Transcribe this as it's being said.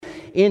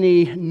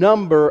any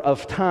number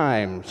of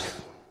times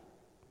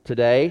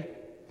today.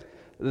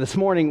 This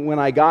morning when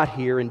I got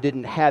here and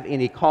didn't have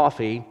any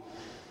coffee,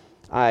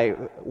 I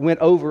went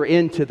over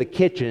into the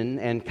kitchen,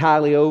 and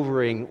Kylie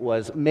Overing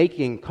was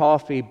making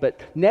coffee, but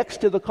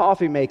next to the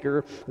coffee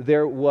maker,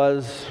 there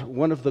was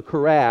one of the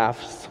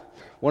carafes,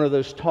 one of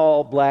those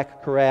tall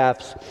black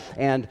carafes,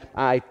 and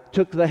I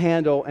took the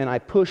handle and I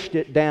pushed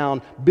it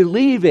down,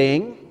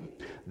 believing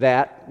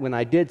that when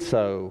I did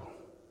so,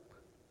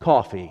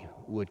 coffee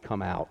would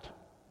come out.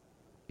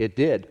 It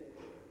did.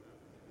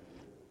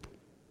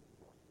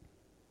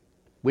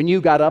 When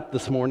you got up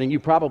this morning, you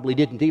probably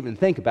didn't even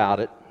think about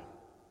it.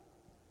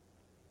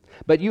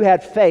 But you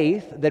had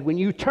faith that when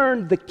you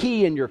turned the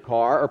key in your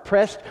car or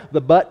pressed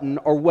the button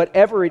or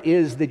whatever it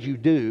is that you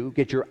do,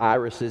 get your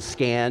irises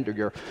scanned or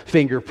your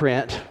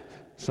fingerprint.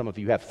 Some of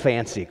you have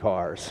fancy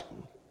cars.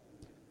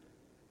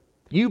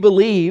 You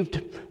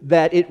believed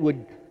that it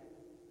would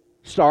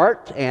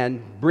start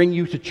and bring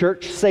you to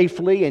church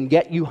safely and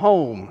get you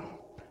home.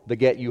 The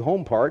get you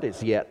home part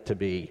is yet to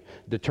be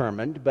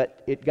determined,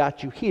 but it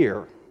got you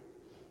here.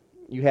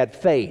 You had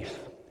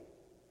faith.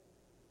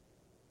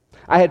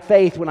 I had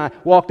faith when I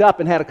walked up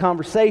and had a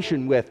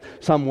conversation with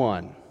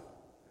someone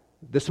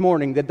this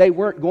morning that they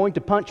weren't going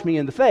to punch me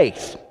in the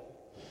face.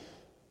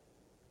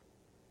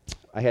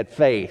 I had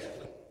faith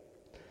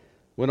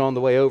when on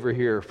the way over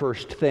here,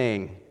 first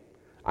thing,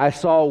 I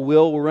saw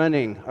Will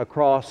running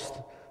across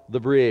the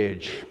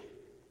bridge,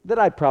 that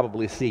I'd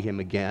probably see him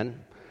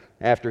again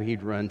after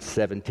he'd run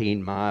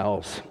 17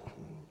 miles.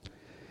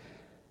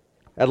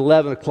 At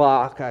 11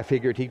 o'clock, I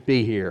figured he'd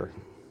be here.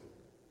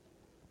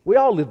 We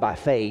all live by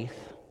faith.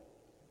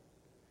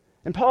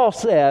 And Paul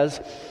says,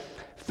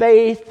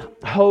 faith,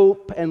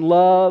 hope, and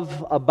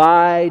love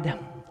abide,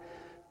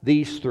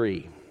 these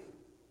three.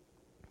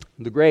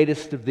 The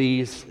greatest of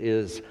these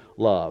is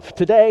love.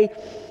 Today,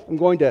 I'm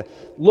going to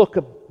look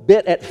a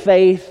bit at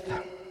faith.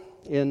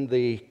 In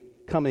the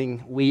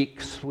coming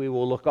weeks, we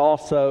will look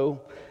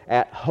also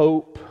at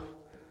hope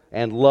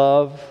and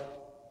love.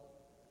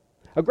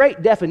 A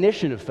great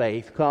definition of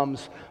faith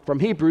comes from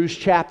Hebrews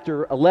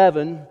chapter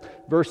 11,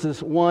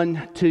 verses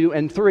 1, 2,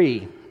 and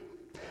 3.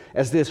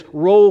 As this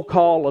roll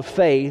call of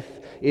faith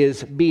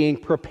is being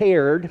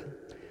prepared,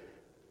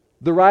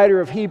 the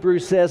writer of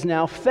Hebrews says,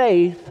 now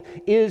faith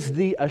is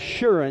the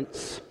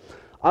assurance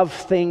of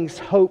things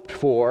hoped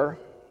for,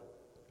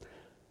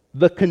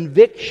 the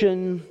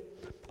conviction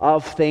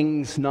of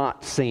things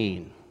not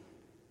seen.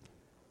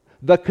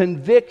 The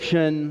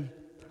conviction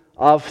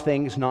of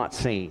things not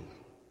seen.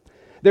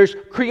 There's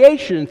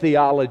creation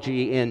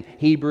theology in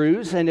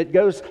Hebrews, and it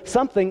goes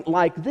something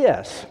like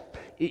this.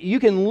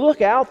 You can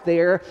look out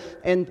there,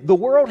 and the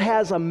world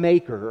has a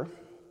maker,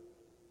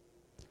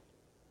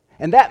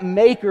 and that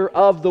maker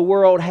of the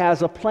world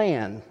has a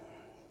plan.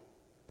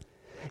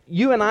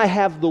 You and I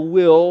have the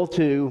will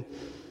to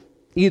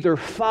either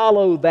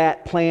follow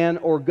that plan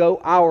or go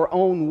our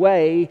own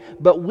way,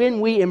 but when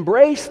we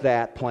embrace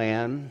that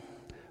plan,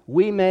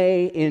 we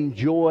may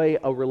enjoy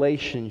a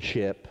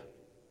relationship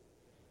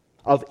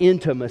of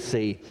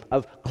intimacy,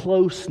 of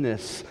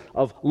closeness,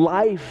 of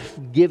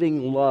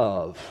life-giving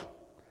love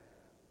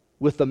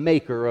with the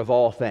maker of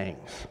all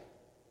things.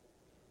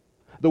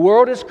 The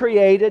world is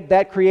created,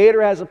 that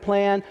creator has a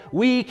plan,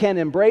 we can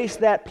embrace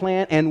that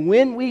plan, and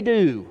when we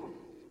do,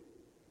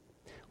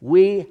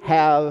 we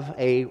have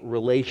a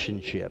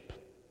relationship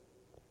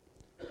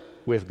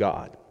with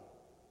God.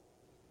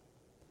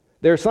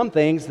 There are some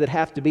things that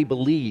have to be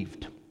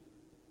believed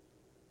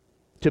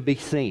to be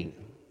seen.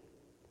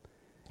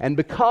 And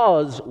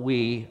because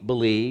we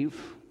believe,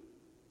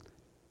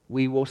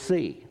 we will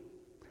see.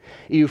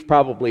 You've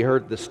probably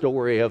heard the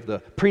story of the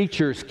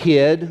preacher's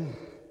kid,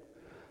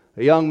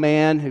 a young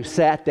man who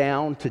sat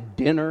down to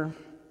dinner,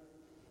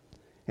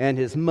 and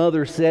his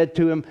mother said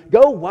to him,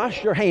 "Go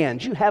wash your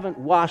hands. You haven't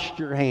washed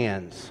your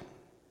hands."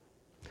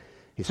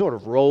 He sort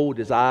of rolled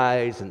his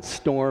eyes and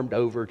stormed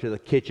over to the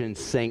kitchen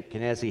sink.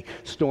 And as he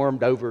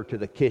stormed over to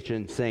the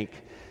kitchen sink,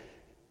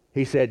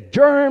 he said,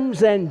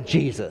 "Germs and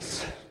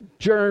Jesus.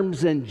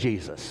 Germs and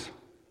Jesus."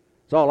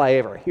 It's all I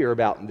ever hear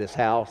about in this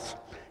house,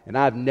 and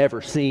I've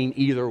never seen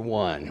either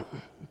one.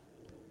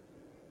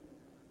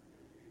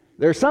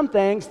 There are some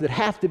things that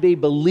have to be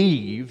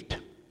believed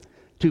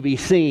to be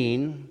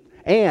seen,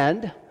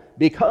 and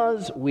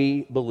because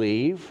we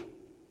believe,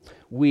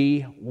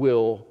 we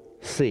will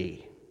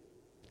see.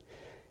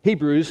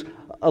 Hebrews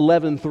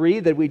 11:3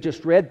 that we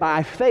just read,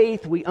 by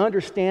faith we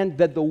understand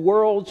that the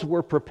worlds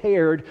were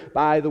prepared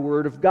by the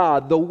Word of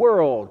God. The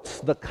worlds,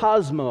 the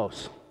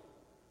cosmos,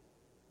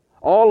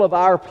 all of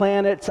our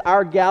planets,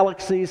 our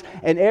galaxies,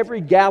 and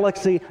every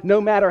galaxy,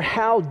 no matter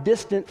how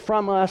distant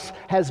from us,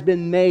 has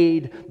been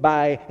made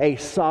by a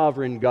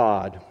sovereign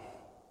God.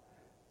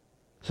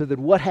 So that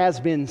what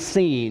has been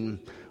seen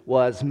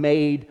was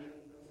made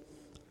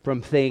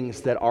from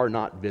things that are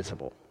not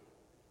visible.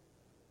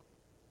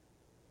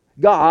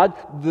 God,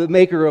 the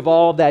maker of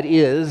all that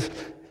is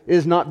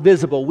not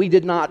visible. We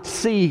did not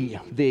see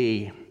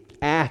the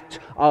act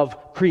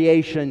of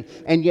creation,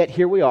 and yet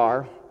here we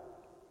are,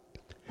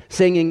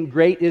 Singing,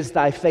 "Great is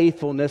thy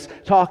faithfulness,"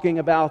 talking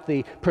about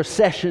the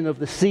procession of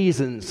the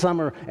seasons,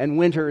 summer and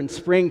winter and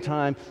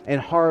springtime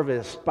and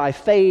harvest. By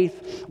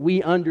faith,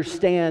 we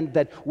understand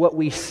that what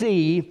we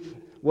see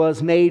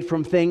was made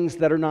from things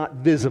that are not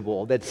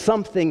visible, that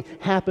something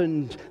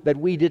happened that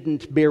we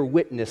didn't bear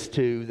witness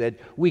to, that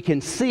we can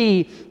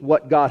see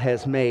what God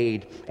has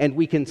made, and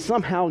we can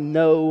somehow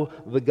know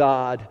the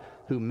God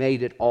who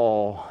made it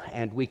all,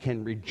 and we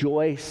can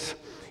rejoice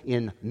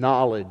in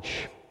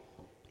knowledge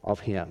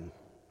of Him.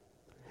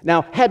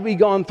 Now, had we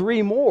gone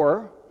 3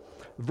 more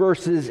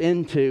verses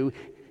into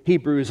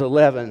Hebrews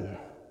 11,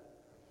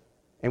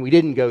 and we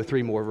didn't go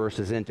 3 more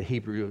verses into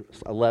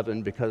Hebrews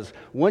 11 because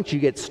once you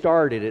get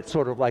started, it's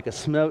sort of like a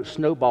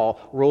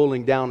snowball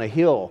rolling down a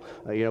hill.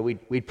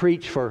 We'd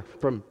preach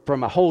from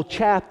a whole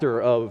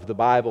chapter of the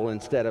Bible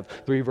instead of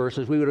 3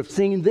 verses. We would have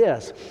seen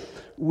this.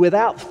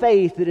 Without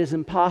faith, it is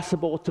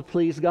impossible to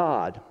please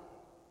God.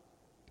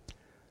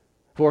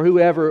 For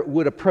whoever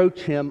would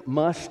approach Him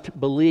must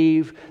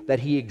believe that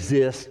He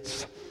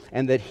exists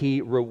and that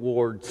He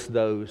rewards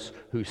those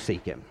who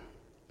seek Him.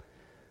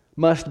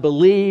 Must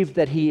believe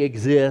that He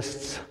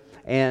exists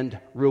and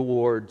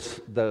rewards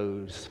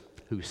those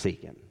who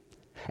seek Him.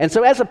 And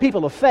so as a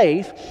people of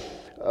faith,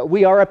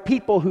 we are a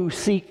people who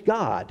seek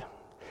God.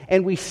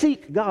 And we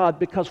seek God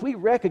because we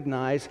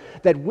recognize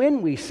that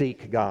when we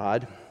seek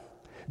God,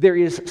 there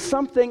is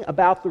something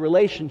about the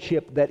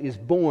relationship that is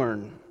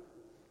born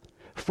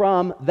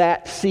from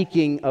that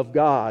seeking of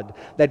God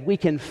that we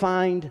can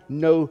find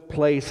no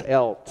place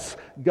else.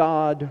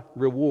 God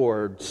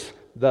rewards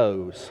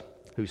those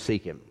who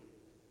seek Him.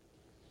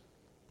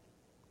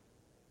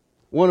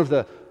 One of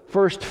the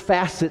first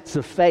facets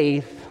of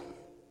faith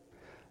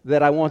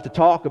that I want to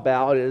talk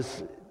about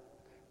is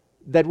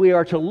that we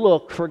are to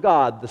look for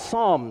God. The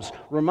Psalms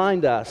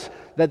remind us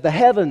that the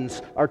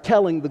heavens are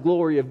telling the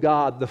glory of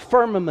God. The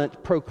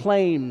firmament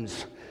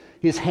proclaims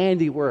His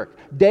handiwork.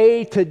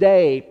 Day to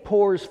day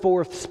pours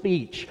forth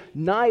speech.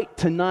 Night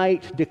to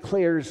night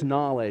declares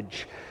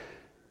knowledge.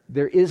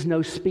 There is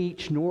no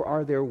speech, nor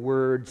are there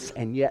words,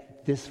 and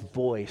yet this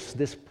voice,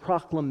 this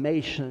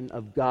proclamation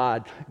of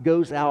God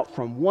goes out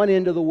from one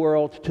end of the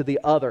world to the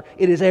other.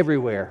 It is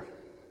everywhere.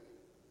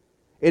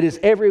 It is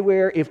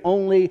everywhere if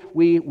only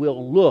we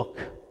will look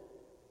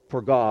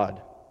for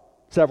God.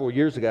 Several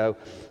years ago,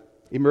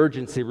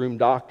 emergency room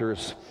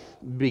doctors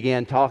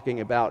began talking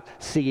about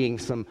seeing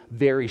some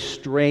very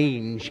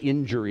strange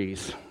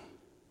injuries,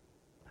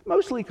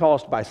 mostly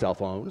caused by cell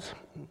phones.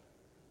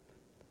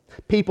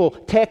 People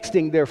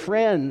texting their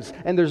friends,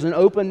 and there's an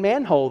open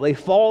manhole they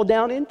fall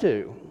down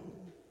into.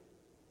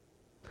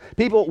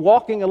 People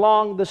walking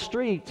along the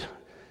street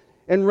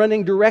and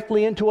running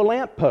directly into a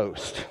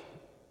lamppost.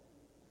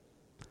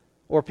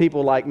 Or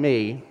people like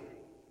me,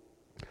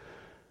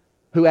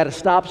 who at a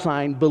stop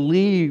sign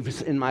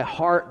believes in my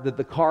heart that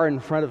the car in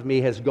front of me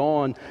has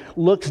gone,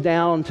 looks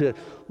down to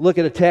look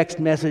at a text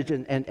message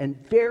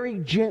and very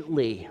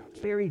gently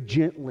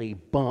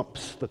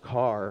bumps the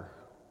car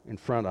in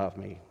front of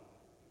me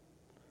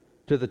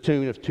to the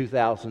tune of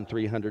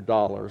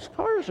 $2,300.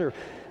 Cars are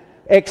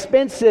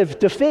expensive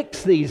to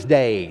fix these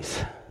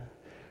days.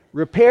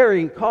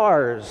 Repairing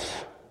cars.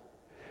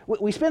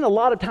 We spend a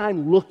lot of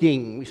time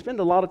looking. We spend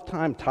a lot of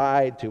time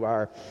tied to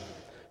our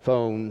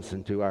phones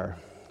and to our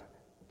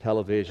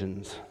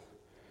televisions.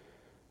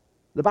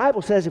 The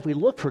Bible says if we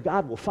look for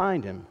God, we'll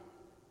find Him.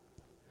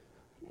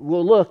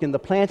 We'll look in the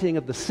planting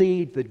of the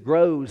seed that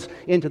grows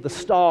into the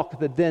stalk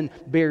that then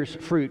bears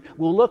fruit.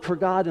 We'll look for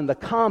God in the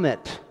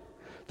comet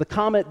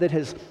that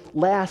has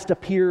last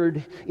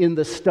appeared in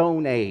the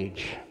Stone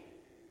Age.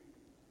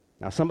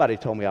 Now, somebody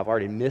told me I've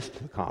already missed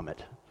the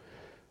comet,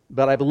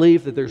 but I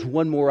believe that there's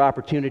one more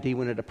opportunity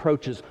when it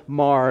approaches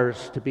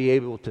Mars to be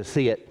able to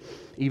see it,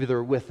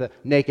 either with the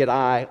naked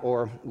eye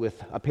or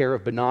with a pair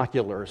of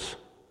binoculars.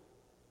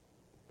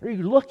 Are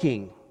you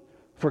looking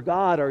for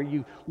God? Are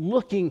you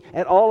looking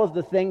at all of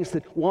the things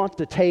that want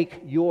to take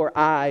your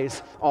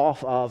eyes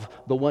off of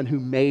the one who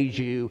made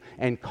you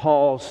and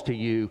calls to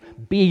you,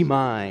 "Be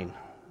mine,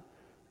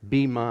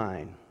 be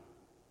mine"?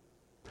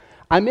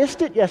 I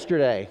missed it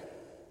yesterday.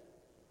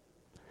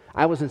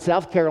 I was in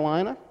South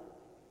Carolina.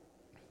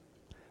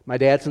 My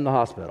dad's in the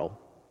hospital.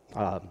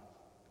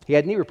 He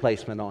had knee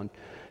replacement on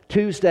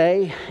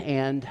Tuesday,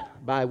 and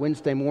by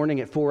Wednesday morning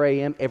at 4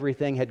 a.m.,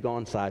 everything had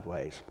gone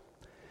sideways.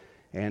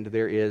 And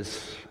there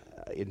is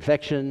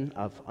infection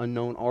of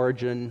unknown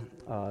origin.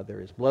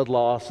 There is blood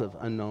loss of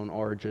unknown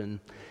origin.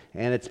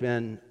 And it's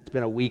been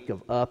a week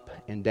of up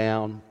and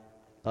down,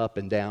 up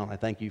and down. I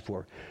thank you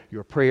for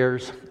your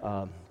prayers.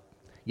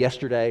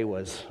 Yesterday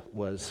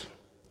was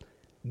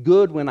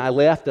good when I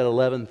left at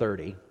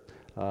 11:30.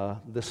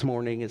 This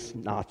morning is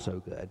not so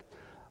good.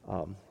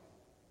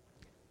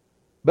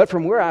 But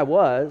from where I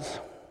was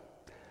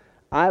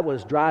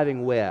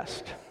driving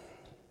west.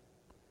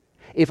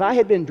 If I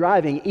had been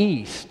driving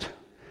east,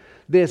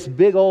 this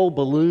big old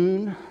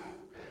balloon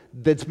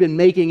that's been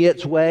making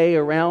its way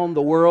around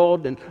the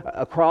world and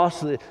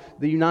across the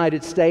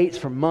United States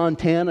from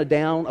Montana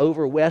down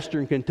over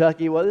western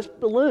Kentucky, well, this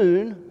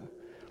balloon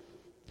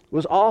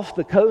was off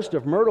the coast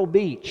of Myrtle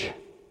Beach,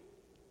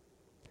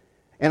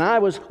 and I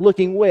was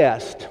looking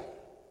west,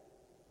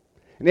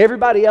 and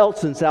everybody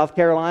else in South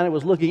Carolina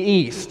was looking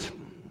east.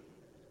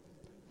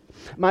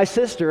 My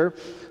sister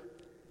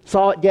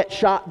saw it get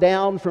shot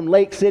down from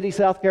Lake City,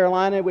 South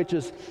Carolina, which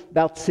is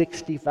about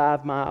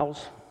 65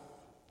 miles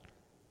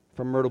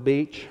from Myrtle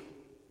Beach.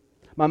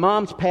 My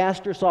mom's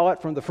pastor saw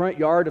it from the front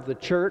yard of the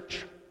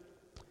church,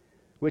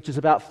 which is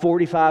about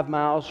 45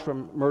 miles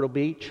from Myrtle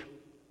Beach.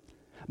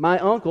 My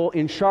uncle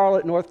in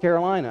Charlotte, North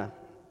Carolina,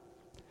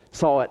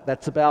 saw it.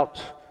 That's about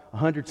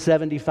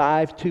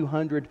 175,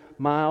 200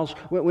 miles.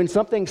 When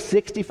something's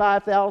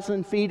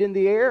 65,000 feet in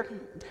the air,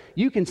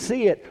 you can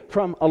see it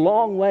from a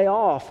long way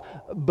off.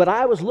 But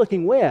I was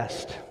looking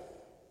west.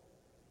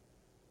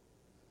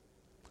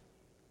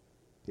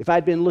 If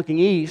I'd been looking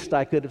east,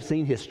 I could have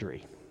seen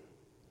history.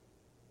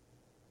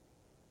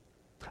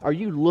 Are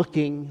you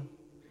looking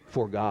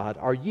for God?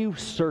 Are you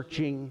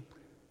searching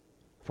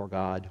for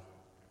God?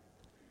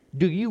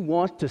 Do you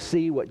want to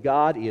see what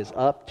God is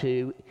up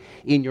to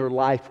in your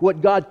life?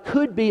 What God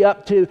could be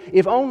up to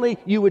if only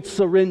you would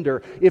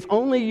surrender. If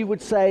only you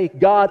would say,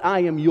 God,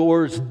 I am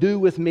yours. Do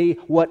with me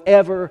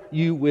whatever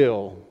you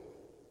will.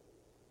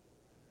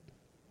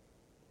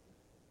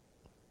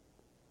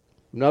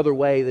 Another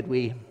way that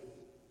we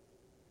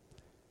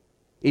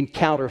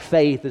encounter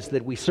faith is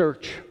that we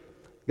search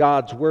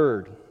God's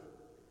Word.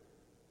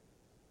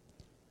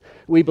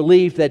 We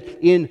believe that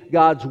in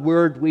God's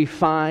Word we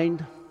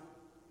find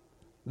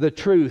the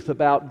truth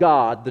about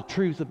God, the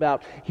truth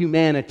about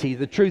humanity,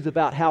 the truth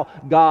about how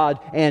God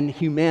and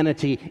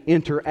humanity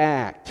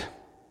interact.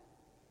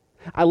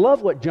 I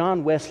love what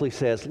John Wesley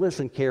says.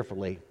 Listen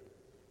carefully.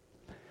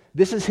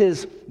 This is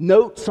his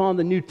notes on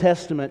the New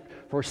Testament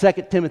for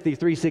 2 Timothy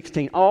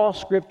 3:16. All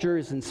Scripture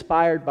is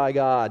inspired by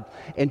God.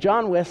 And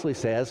John Wesley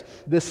says,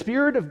 the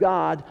Spirit of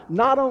God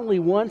not only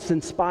once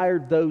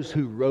inspired those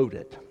who wrote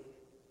it,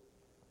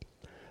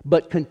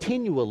 but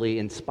continually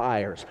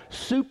inspires,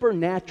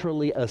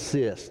 supernaturally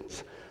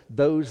assists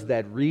those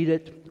that read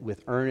it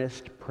with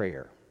earnest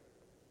prayer.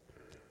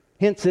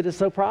 Hence it is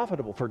so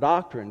profitable for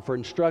doctrine, for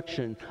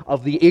instruction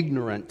of the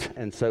ignorant,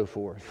 and so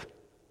forth.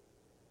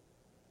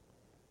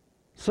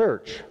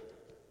 Search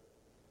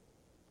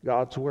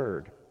God's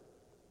Word.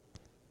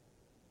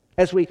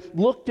 As we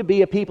look to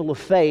be a people of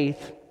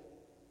faith,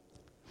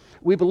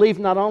 we believe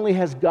not only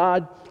has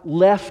God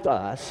left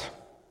us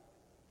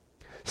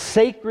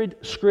sacred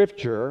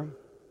Scripture,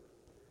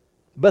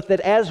 but that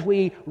as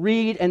we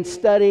read and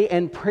study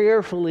and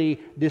prayerfully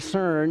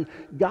discern,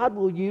 God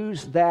will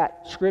use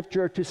that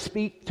Scripture to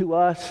speak to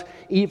us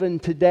even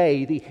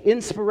today. The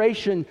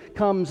inspiration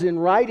comes in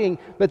writing,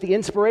 but the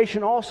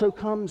inspiration also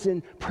comes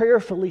in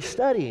prayerfully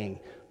studying.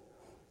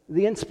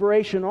 The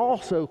inspiration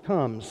also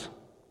comes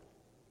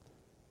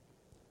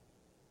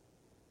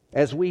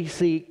as we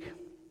seek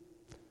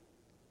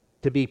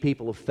to be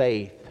people of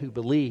faith who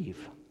believe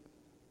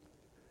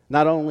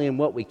not only in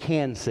what we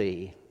can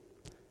see,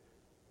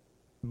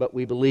 but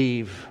we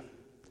believe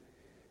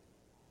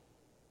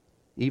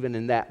even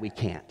in that we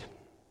can't.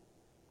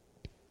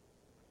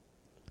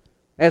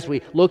 As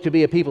we look to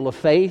be a people of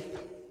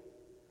faith,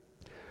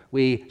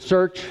 we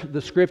search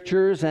the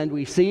Scriptures and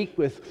we seek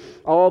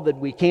with all that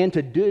we can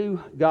to do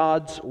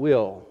God's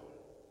will.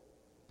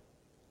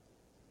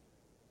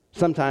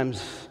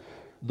 Sometimes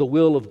the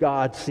will of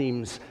God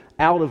seems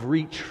out of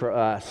reach for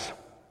us.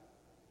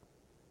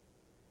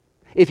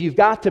 If you've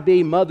got to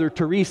be Mother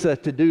Teresa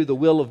to do the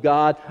will of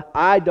God,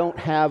 I don't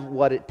have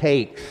what it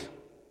takes.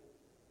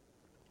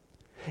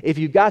 If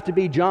you've got to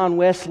be John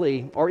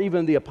Wesley or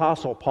even the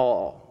Apostle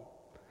Paul,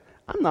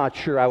 I'm not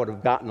sure I would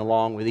have gotten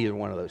along with either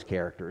one of those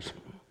characters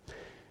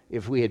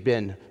if we had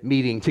been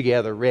meeting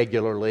together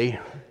regularly.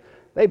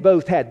 They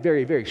both had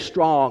very, very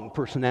strong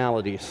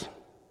personalities.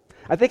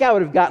 I think I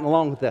would have gotten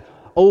along with the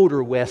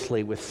older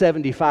Wesley, with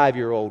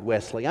 75-year-old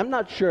Wesley. I'm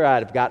not sure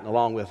I'd have gotten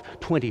along with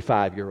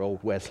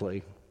 25-year-old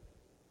Wesley.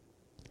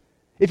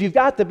 If you've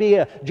got to be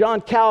a John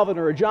Calvin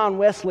or a John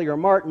Wesley or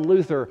Martin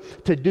Luther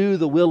to do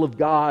the will of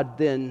God,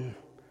 then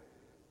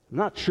I'm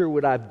not sure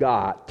what I've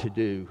got to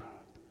do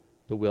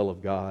the will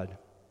of God.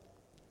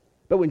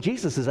 But when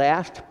Jesus is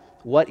asked,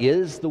 what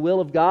is the will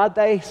of God?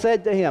 They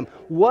said to him,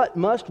 what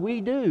must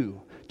we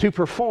do to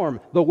perform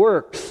the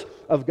works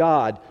of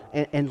God?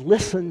 And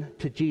listen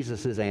to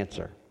Jesus'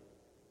 answer.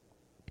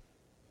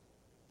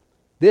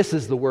 This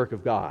is the work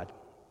of God,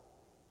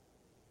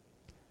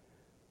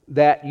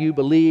 that you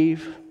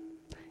believe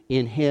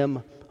in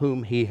Him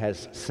whom He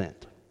has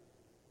sent.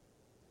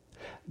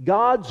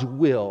 God's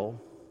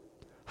will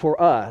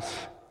for us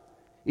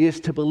is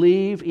to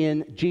believe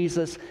in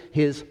Jesus,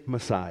 His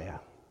Messiah.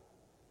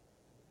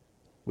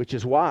 Which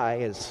is why,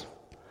 as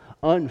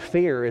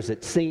unfair as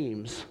it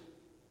seems,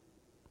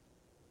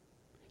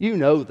 you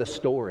know the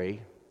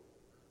story.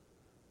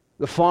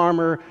 The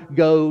farmer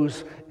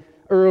goes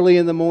early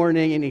in the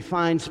morning and he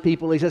finds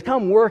people. He says,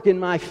 come work in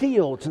my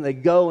fields. And they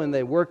go and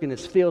they work in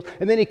his fields.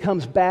 And then he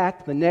comes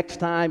back the next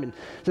time and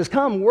says,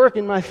 come work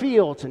in my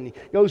fields. And he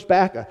goes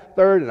back a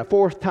third and a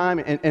fourth time.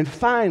 And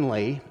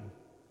finally,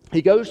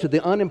 He goes to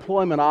the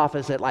unemployment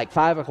office at like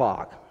 5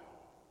 o'clock.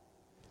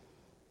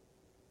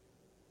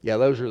 Yeah,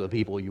 those are the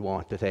people you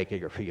want to take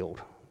your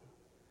field.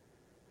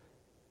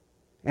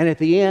 And at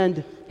the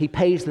end, he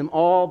pays them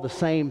all the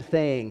same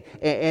thing.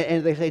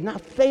 And they say,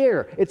 not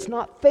fair. It's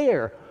not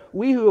fair.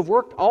 We who have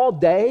worked all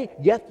day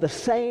get the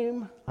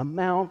same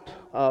amount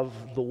of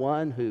the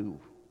one who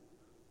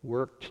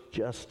worked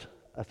just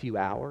a few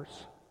hours.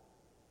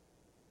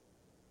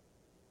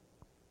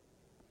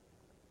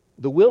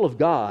 The will of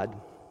God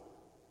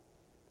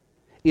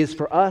is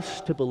for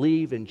us to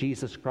believe in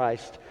Jesus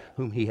Christ,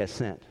 whom He has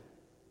sent.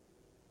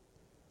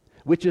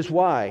 Which is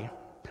why,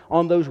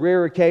 on those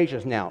rare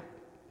occasions, now,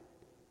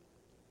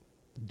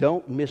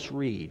 don't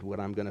misread what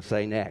I'm going to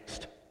say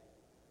next.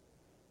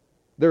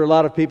 There are a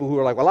lot of people who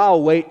are like, well,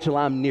 I'll wait till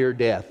I'm near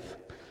death,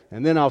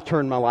 and then I'll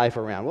turn my life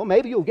around. Well,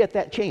 maybe you'll get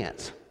that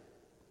chance.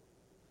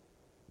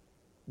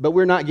 But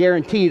we're not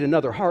guaranteed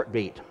another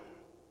heartbeat.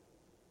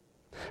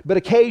 But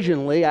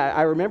occasionally,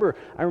 I remember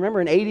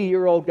an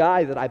 80-year-old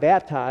guy that I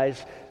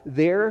baptized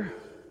there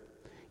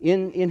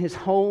in his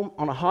home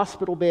on a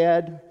hospital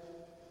bed.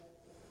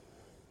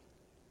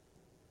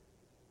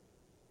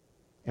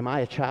 Am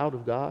I a child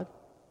of God?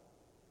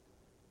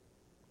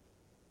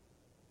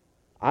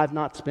 I've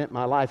not spent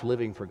my life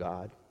living for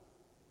God.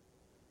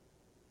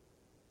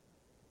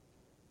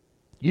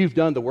 You've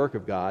done the work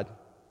of God.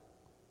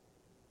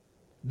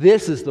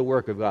 This is the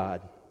work of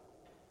God.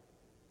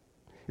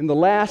 In the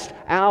last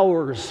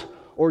hours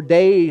or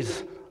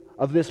days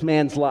of this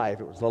man's life,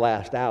 it was the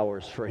last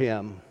hours for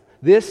him,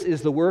 this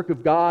is the work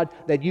of God,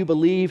 that you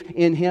believe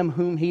in Him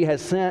whom He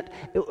has sent,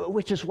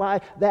 which is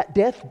why that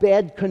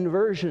deathbed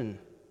conversion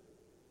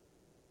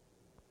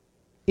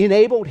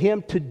enabled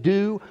him to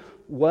do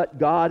what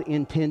God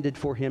intended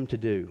for him to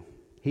do.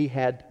 He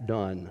had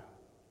done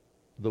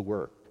the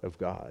work of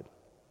God.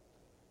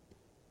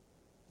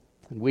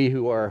 And we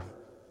who are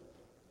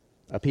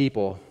a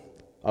people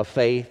of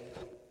faith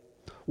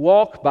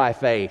walk by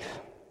faith.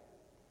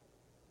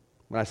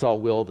 When I saw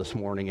Will this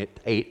morning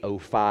at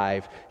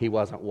 8:05, he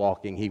wasn't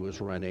walking, he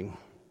was running.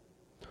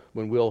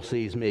 When Will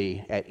sees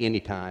me at any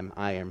time,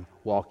 I am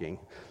walking.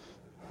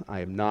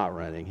 I am not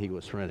running. He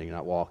was running,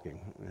 not walking.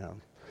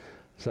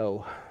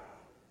 So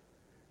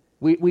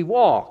we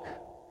walk.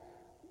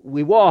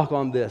 We walk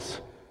on this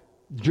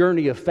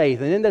journey of faith.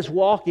 And in this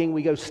walking,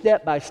 we go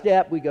step by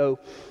step. We go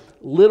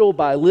little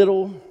by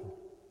little.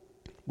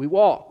 We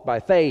walk by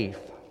faith.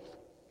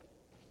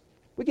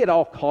 We get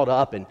all caught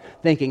up in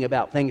thinking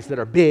about things that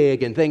are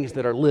big and things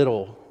that are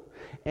little.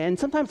 And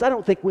sometimes I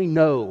don't think we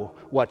know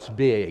what's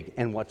big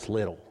and what's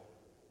little.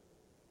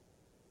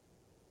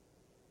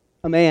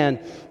 A man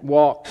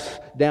walks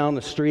down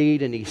the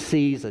street and he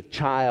sees a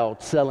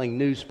child selling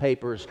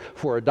newspapers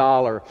for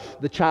 $1.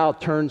 The child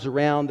turns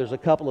around, there's a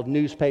couple of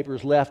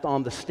newspapers left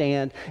on the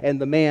stand, and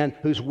the man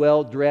who's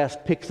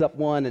well-dressed picks up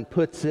one and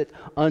puts it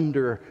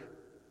under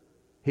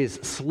his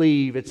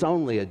sleeve. It's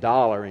only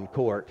 $1 in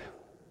court.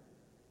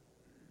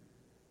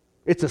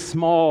 It's a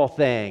small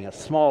thing, a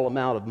small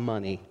amount of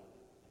money.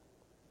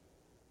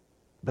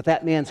 But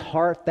that man's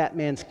heart, that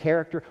man's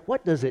character,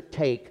 what does it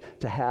take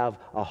to have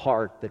a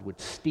heart that would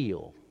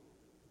steal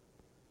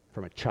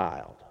from a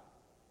child?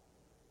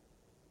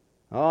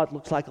 Oh, it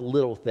looks like a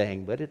little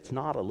thing, but it's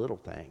not a little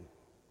thing.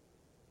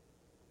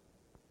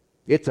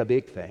 It's a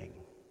big thing.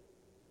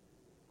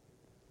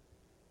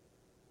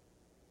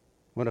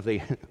 One of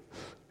the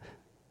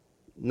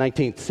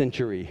 19th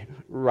century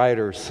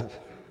writers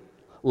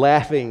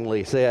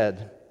laughingly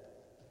said,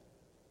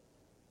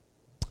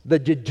 "The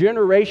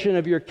degeneration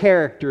of your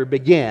character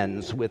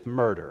begins with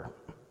murder."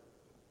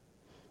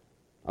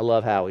 I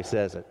love how he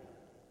says it.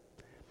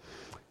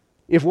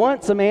 If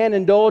once a man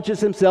indulges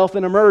himself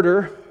in a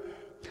murder,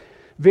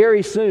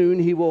 very soon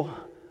he will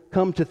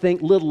come to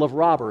think little of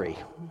robbery.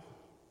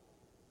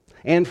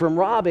 And from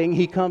robbing,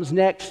 he comes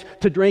next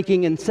to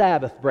drinking and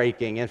Sabbath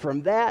breaking. And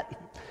from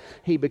that,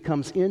 he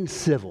becomes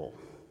incivil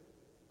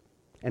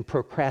and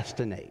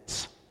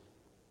procrastinates.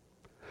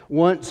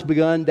 Once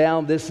begun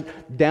down this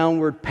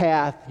downward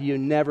path, you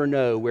never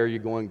know where you're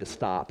going to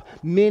stop.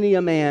 Many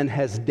a man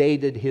has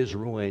dated his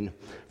ruin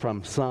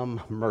from some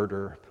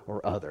murder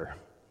or other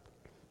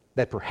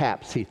that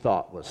perhaps he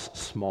thought was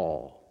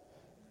small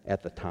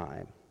at the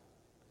time.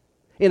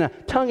 In a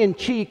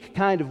tongue-in-cheek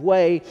kind of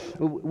way,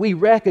 we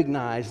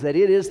recognize that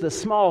it is the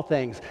small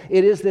things.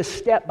 It is this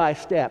step by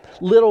step,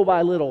 little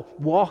by little,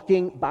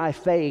 walking by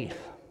faith.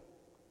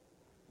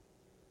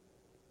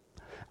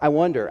 I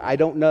wonder, I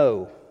don't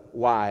know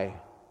why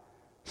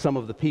some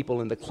of the people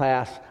in the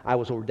class I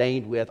was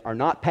ordained with are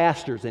not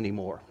pastors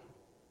anymore.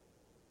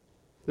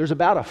 There's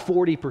about a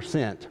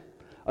 40%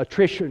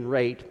 attrition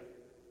rate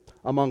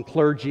among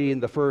clergy in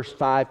the first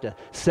 5 to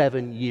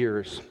 7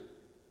 years.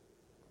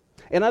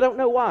 And I don't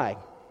know why.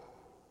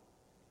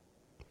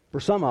 For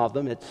some of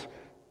them, it's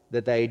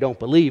that they don't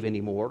believe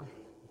anymore.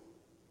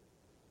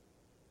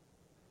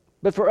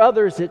 But for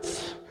others,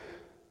 it's,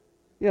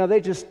 they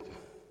just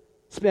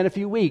spent a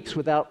few weeks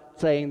without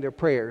saying their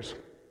prayers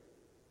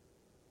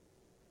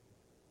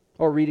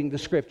or reading the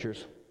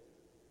Scriptures.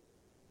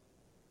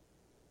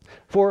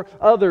 For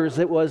others,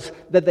 it was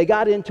that they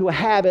got into a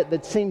habit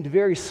that seemed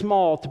very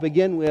small to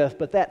begin with,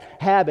 but that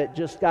habit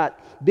just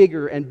got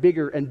bigger and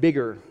bigger and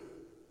bigger.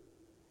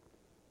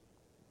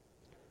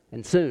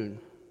 And soon,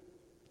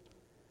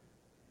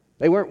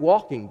 they weren't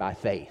walking by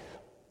faith.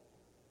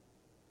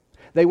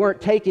 They weren't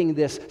taking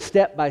this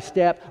step by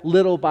step,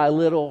 little by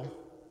little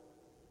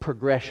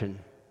progression.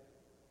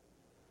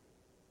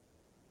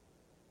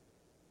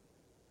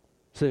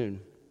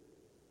 Soon,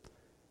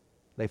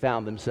 they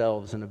found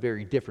themselves in a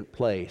very different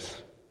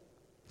place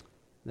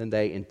than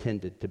they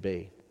intended to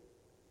be.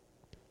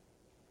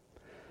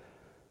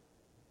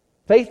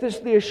 Faith is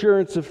the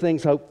assurance of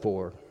things hoped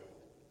for,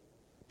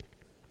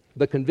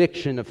 the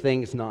conviction of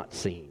things not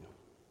seen.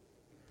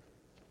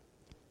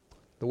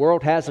 The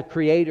world has a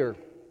creator,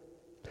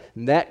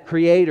 and that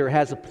creator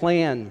has a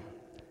plan,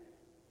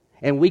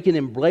 and we can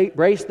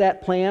embrace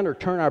that plan or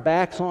turn our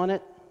backs on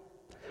it.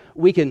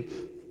 We can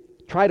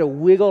try to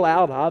wiggle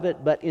out of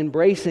it, but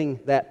embracing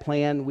that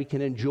plan, we can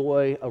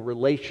enjoy a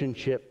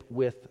relationship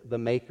with the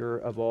Maker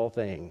of all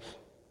things.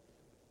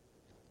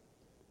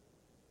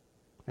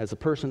 As a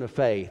person of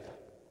faith,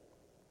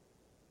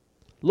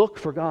 look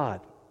for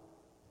God.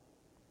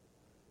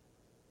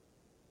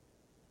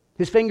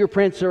 His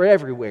fingerprints are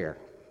everywhere.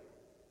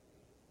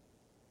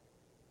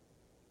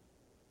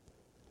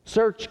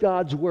 Search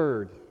God's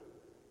Word.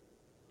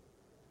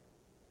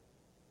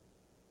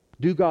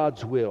 Do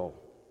God's will.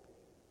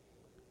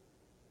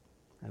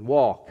 And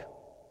walk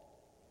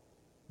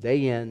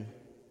day in,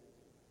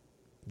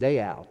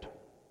 day out.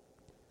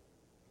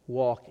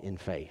 Walk in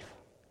faith.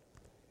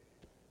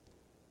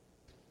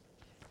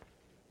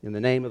 In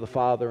the name of the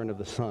Father, and of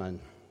the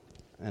Son,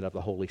 and of the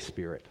Holy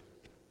Spirit.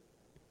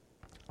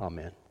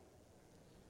 Amen.